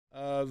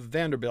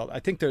Vanderbilt. I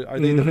think they're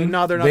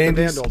no, they're not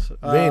Vandy's. the Vandals.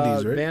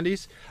 Vandy's, right?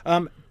 Vandy's.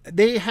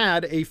 They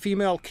had a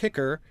female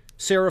kicker,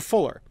 Sarah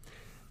Fuller,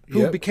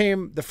 who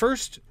became the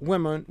first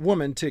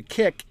woman to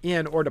kick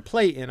in, or to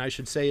play in, I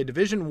should say, a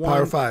Division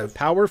I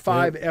Power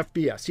 5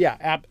 FBS.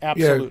 Yeah,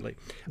 absolutely.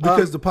 Yeah,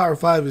 because the Power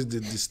 5 is the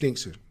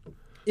distinction.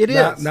 It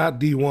is not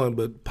D1,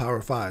 but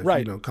Power 5,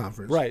 right.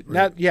 Conference. Right.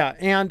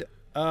 And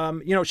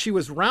she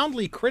was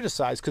roundly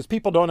criticized, because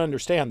people don't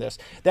understand this,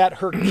 that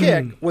her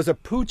kick was a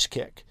pooch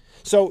kick.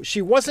 So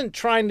she wasn't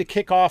trying to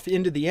kick off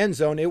into the end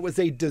zone. It was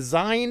a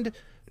designed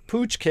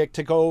pooch kick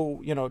to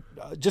go,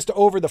 just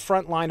over the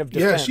front line of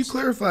defense. Yeah, she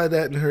clarified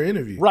that in her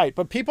interview. Right,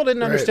 but people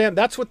didn't understand.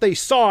 That's what they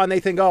saw, and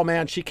they think, oh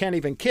man, she can't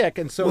even kick.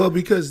 And so, well,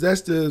 because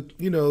that's the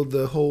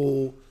the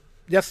whole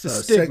that's the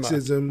stigma.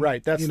 Sexism,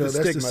 right? That's the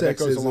stigma that's the sexism, that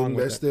goes along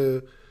with that's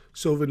the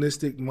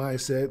chauvinistic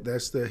mindset.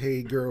 That's the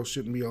hey, girls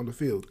shouldn't be on the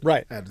field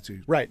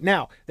attitude. Right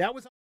now, that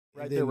was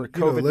there were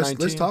COVID-19.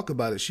 Let's talk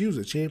about it. She was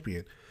a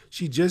champion.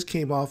 She just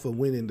came off of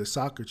winning the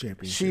soccer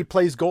championship. She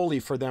plays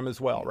goalie for them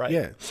as well, right?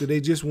 Yeah. So they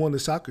just won the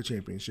soccer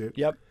championship.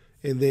 Yep.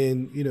 And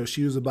then,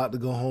 she was about to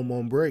go home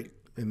on break.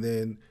 And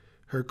then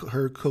her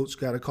coach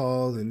got a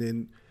call and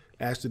then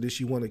asked her did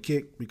she want to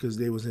kick because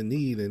they was in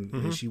need.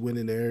 And she went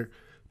in there,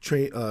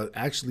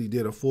 actually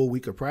did a full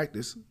week of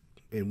practice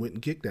and went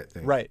and kicked that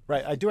thing. Right.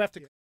 I do have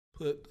to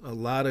put a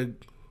lot of,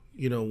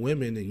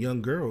 women and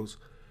young girls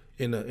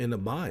in a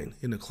bind,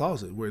 in a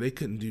closet where they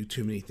couldn't do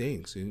too many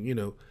things.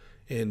 And,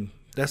 and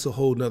that's a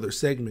whole nother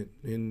segment,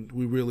 and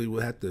we really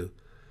will have to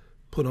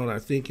put on our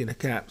thinking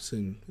caps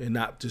and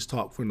not just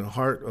talk from the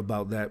heart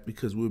about that,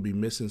 because we'll be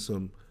missing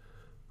some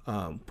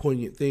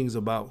poignant things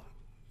about,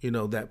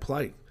 that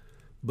plight.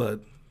 But,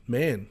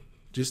 man,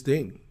 just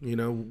think,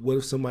 what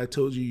if somebody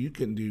told you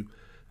couldn't do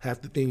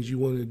half the things you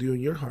wanted to do in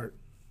your heart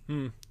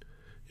and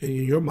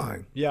in your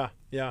mind? Yeah.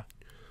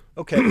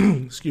 Okay.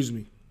 Excuse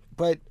me.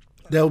 But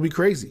that would be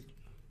crazy.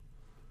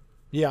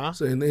 Yeah.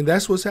 So, and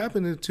that's what's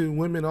happening to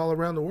women all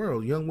around the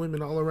world, young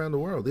women all around the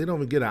world. They don't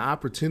even get an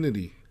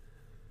opportunity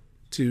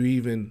to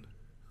even,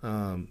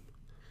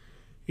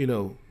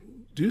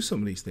 do some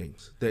of these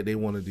things that they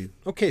want to do.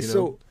 Okay,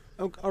 so,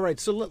 all right.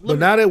 So but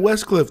not at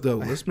Westcliff, though.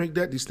 Let's make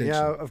that distinction.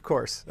 Yeah, of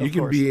course. You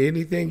can be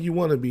anything you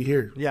want to be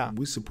here. Yeah.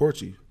 We support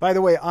you. By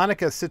the way,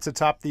 Annika sits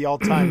atop the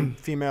all-time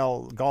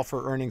female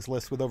golfer earnings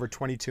list with over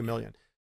 $22 million.